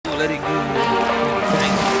let it go.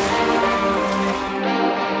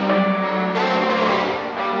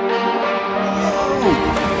 Whoa.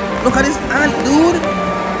 Look at this ant, dude.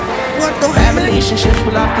 What the hell? Relationships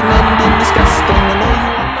will often end in disgusting. I know you.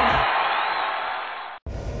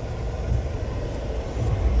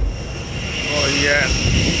 Oh yeah,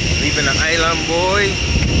 leaving the island, boy.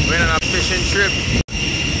 We're on a fishing trip.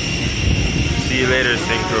 See you later,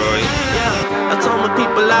 St. Croix. Yeah, I told my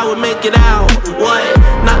people I would make it out. What?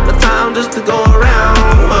 Not the time just to go around.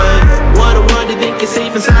 What a world you think is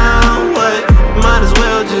safe and sound. What? Might as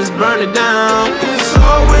well just burn it down. It's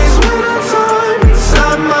always winter time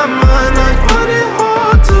inside my mind. I find it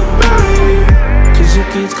hard to bury, 'cause it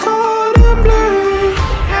gets cold and blurry.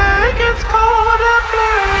 Yeah, it gets cold and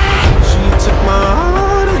blurry. She took my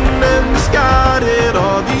heart and then discarded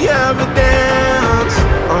all the evidence.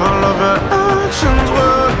 All of her actions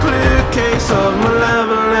were a clear case of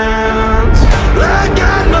malevolence. I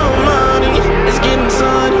got no money, it's getting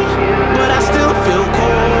sunny, but I still feel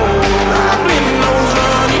cold. I've been nose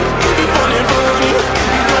running, funny.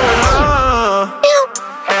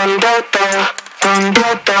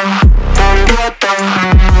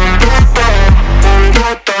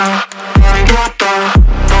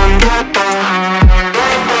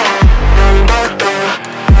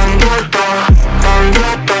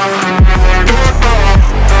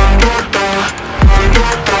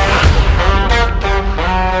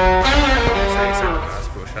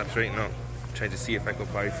 Right now, trying to see if I could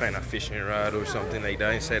probably find a fishing rod or something like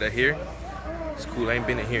that inside of here. It's cool. I ain't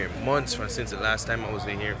been in here in months since the last time I was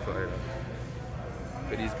in here for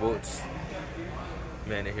these boats.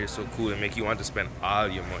 Man, they're here so cool and make you want to spend all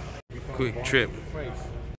your money. Quick trip.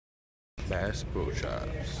 Bass Pro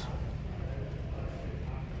Shops.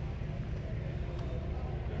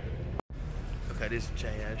 Look at this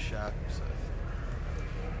giant shop.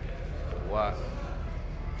 Wow.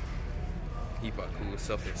 Heap of cool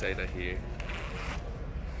stuff inside of here.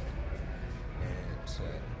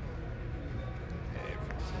 And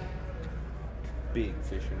big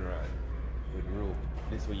fishing rod with rope.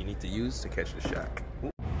 This is what you need to use to catch the shark.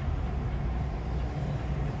 Ooh.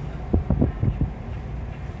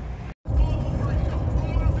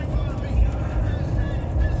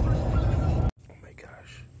 Oh my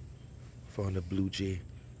gosh. Found a blue jay.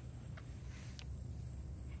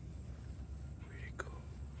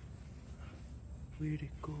 Where'd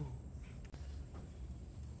it go?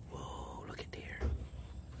 Whoa, look at there.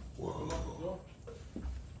 Whoa.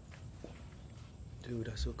 Dude,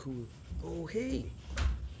 that's so cool. Oh, hey.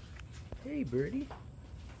 Hey, birdie.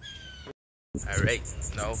 Alright,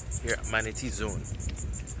 now here at Manatee Zone.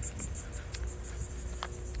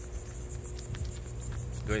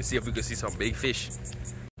 Go and see if we can see some big fish.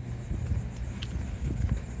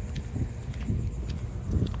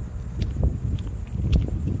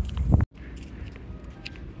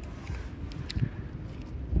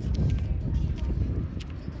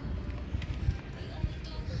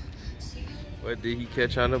 What did he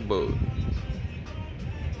catch on the boat?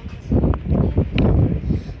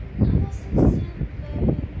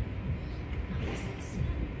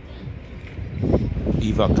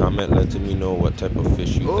 Leave a comment letting me know what type of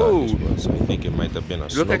fish you thought this was. I think it might have been a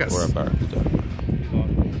snook or a barracuda.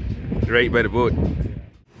 Right by the boat.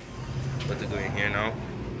 What to do in here now?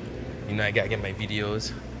 You know I gotta get my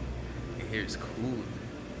videos. And here is cool.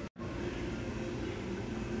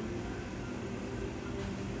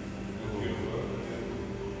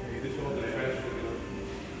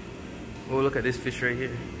 Oh, look at this fish right here.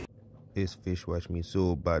 This fish watch me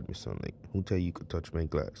so bad, my son. Like, who tell you could touch my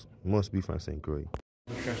glass? Must be from St. Croix.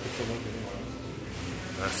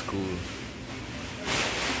 That's cool.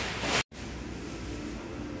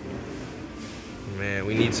 Man,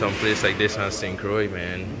 we need some place like this on St. Croix,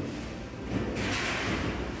 man.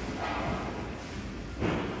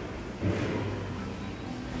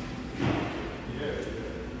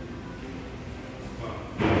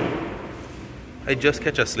 I just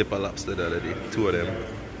catch a slipper lobster the other day, 2 of them.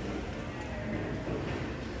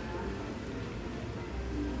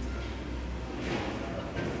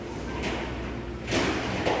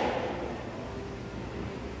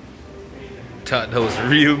 Thought that was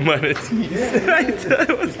real manatees. I thought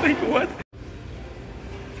it was like, what?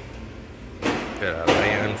 Got a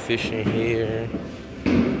lion fishing here.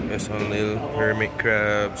 There's some little hermit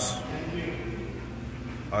crabs.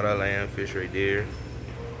 Other lionfish right there.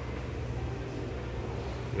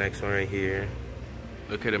 Next one right here.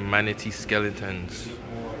 Look at the manatee skeletons.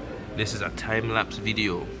 This is a time-lapse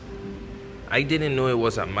video. I didn't know it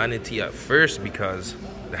was a manatee at first because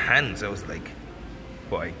the hands, I was like,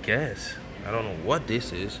 well, I guess. I don't know what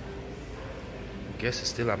this is. I guess it's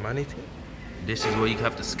still a manatee. This is what you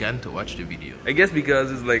have to scan to watch the video. I guess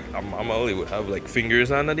because it's like a mammal, it would have like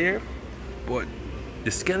fingers under there, but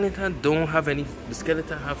the skeleton don't have any. The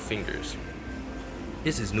skeleton have fingers.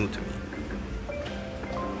 This is new to me.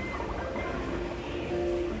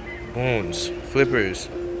 Bones, flippers.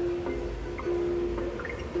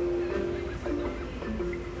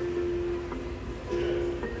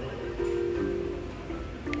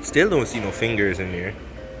 Still don't see no fingers in here.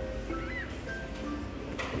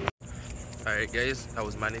 Alright guys, that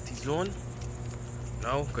was Manatee Zone.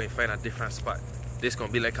 Now going to find a different spot. This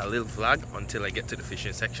gonna be like a little vlog until I get to the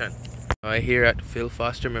fishing section. Right here at Phil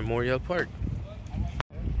Foster Memorial Park.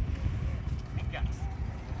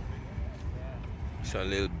 So a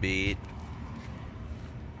little bait.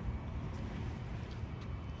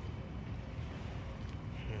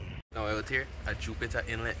 Now out here at Jupiter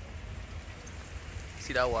Inlet.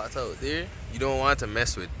 See that water out there? You don't want to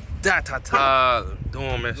mess with that at all.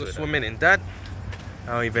 Don't mess with swimming in that.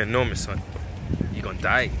 I don't even know, my son. You're gonna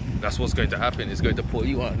die. That's what's going to happen. It's going to pull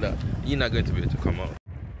you out that. You're not going to be able to come out.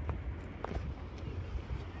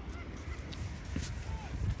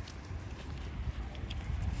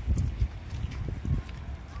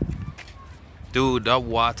 Dude, that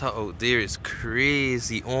water out there is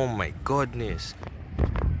crazy. Oh my goodness.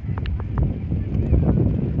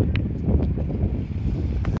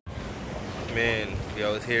 Man, we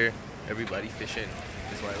out here, everybody fishing.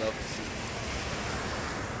 That's what I love to see.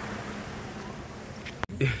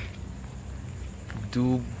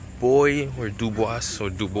 Dubois or Dubois or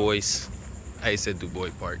Dubois. I said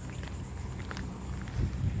Dubois Park.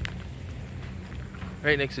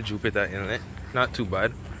 Right next to Jupiter Inlet. Not too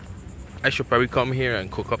bad. I should probably come here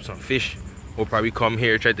and cook up some fish. Or probably come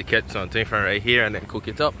here, try to catch something from right here and then cook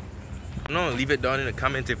it up. No, leave it down in the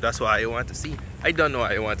comment if that's what I want to see. I don't know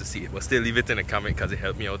what I want to see it, but still leave it in the comment because it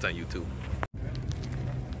helped me out on YouTube.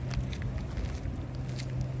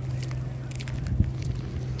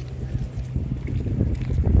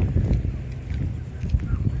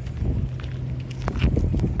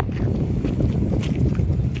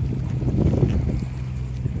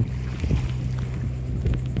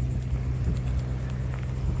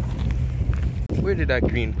 Where did that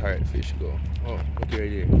green parrotfish go? Oh, look right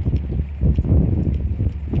there.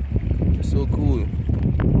 It's so cool.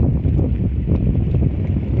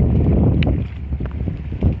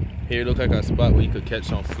 Here look like a spot where you could catch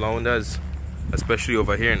some flounders, especially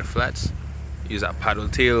over here in the flats. Use a paddle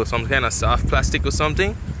tail or some kind of soft plastic or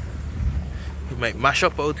something. You might mash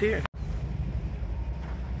up out here.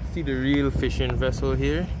 See the real fishing vessel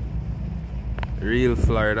here? Real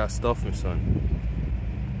Florida stuff, my son.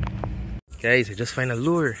 Guys, I just find a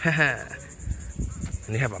lure, haha.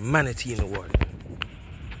 And they have a manatee in the water.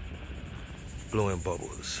 Blowing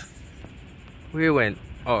bubbles. Where it went?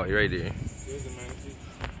 Oh, you're right there. There's a manatee.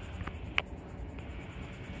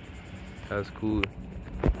 That's cool.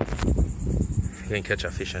 You can catch a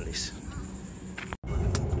fish on this.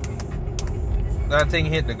 That thing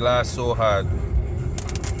hit the glass so hard.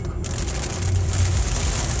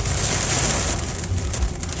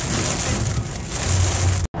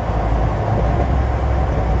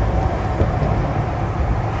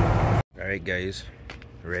 Alright guys,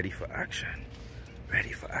 ready for action.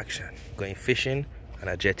 Ready for action. Going fishing on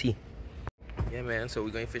a jetty. Yeah man, so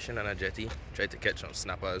we're going fishing on a jetty. Try to catch some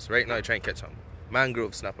snappers. Right now I try and catch some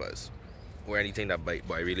mangrove snappers. Or anything that bite,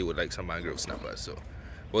 but I really would like some mangrove snappers. So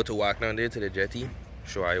about to walk down there to the jetty,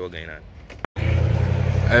 show you what's going on.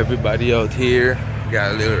 Everybody out here,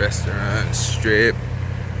 got a little restaurant, strip,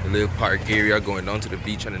 a little park area going down to the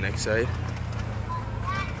beach on the next side.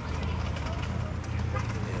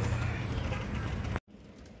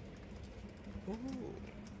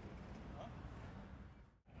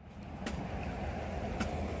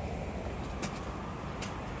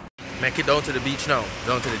 Make it down to the beach now,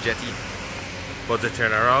 down to the jetty. About to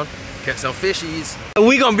turn around, catch some fishies.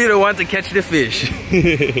 We gonna be the one to catch the fish.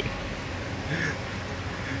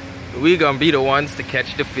 We gonna be the ones to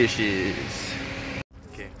catch the fishes.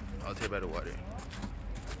 Okay, out here by the water.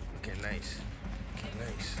 Looking nice. Looking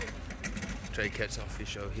nice. Try to catch some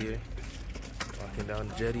fish out here. Walking down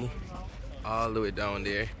the jetty, all the way down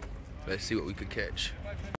there. Let's see what we could catch.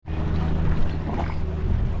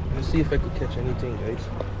 Let's see if I could catch anything, guys.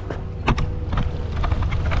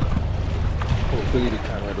 Hopefully the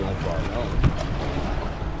camera don't fall down.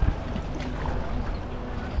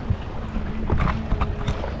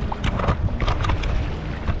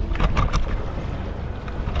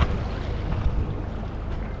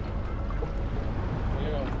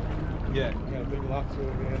 Yeah, big rocks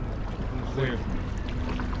over here. Where?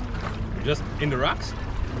 Just in the rocks?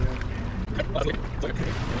 Yeah.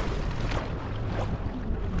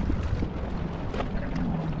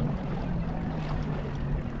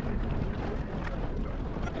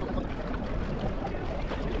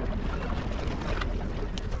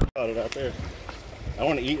 Caught it out there. I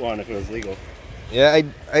want to eat one if it was legal. Yeah,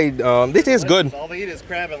 they taste good. All they eat is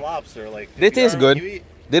crab and lobster. Like they taste good.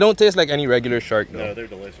 They don't taste like any regular shark though. No, they're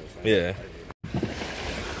delicious. Yeah.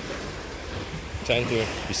 Time to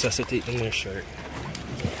resuscitate the new shark.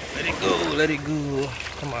 Let it go, let it go.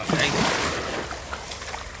 Come on, guys.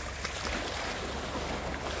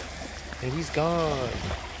 And he's gone.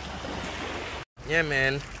 Yeah,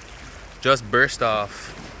 man. Just burst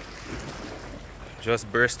off.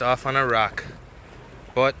 Just burst off on a rock.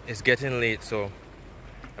 But it's getting late, so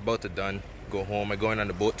about to done. Go home. I'm going on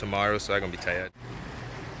the boat tomorrow, so I'm gonna be tired.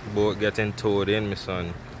 Boat getting towed in, my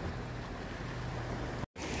son.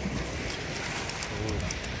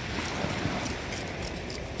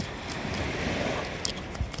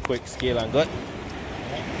 Quick scale and gut.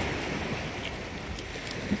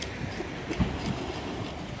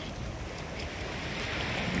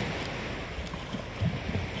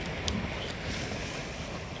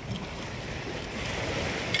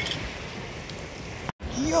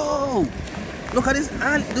 Yo! Look at this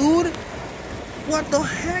ant, dude! What the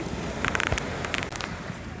heck?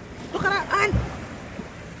 Look at that ant!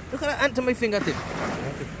 Look at that ant to my fingertip.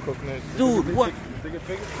 Dude, what?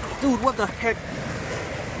 Dude, what the heck?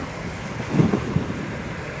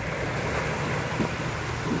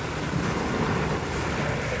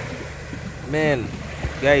 Man,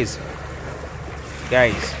 guys,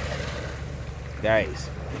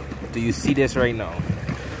 do you see this right now?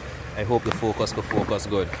 I hope the focus can focus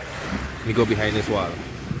good. Let me go behind this wall.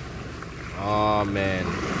 Oh man.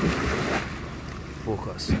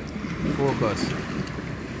 Focus. Focus.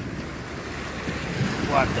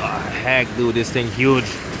 What the heck, dude? This thing huge.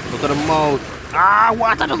 Look at the mouth. Ah,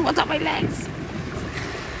 water just went up my legs.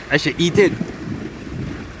 I should eat it.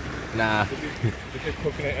 Nah. Look at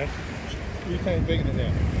coconut ant. 3 times bigger than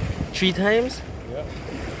that. 3 times? Yeah.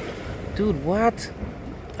 Dude, what?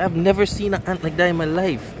 I've never seen an ant like that in my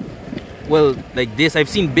life. Well, like this. I've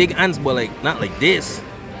seen big ants, but like not like this.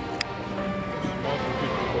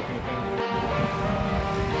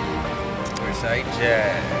 Side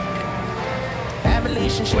jack. Hey,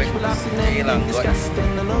 so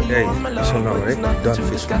now, right? Done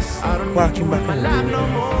fishing. Walking back on the river.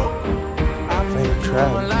 Find a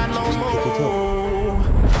trout. Just pick it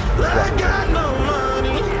up.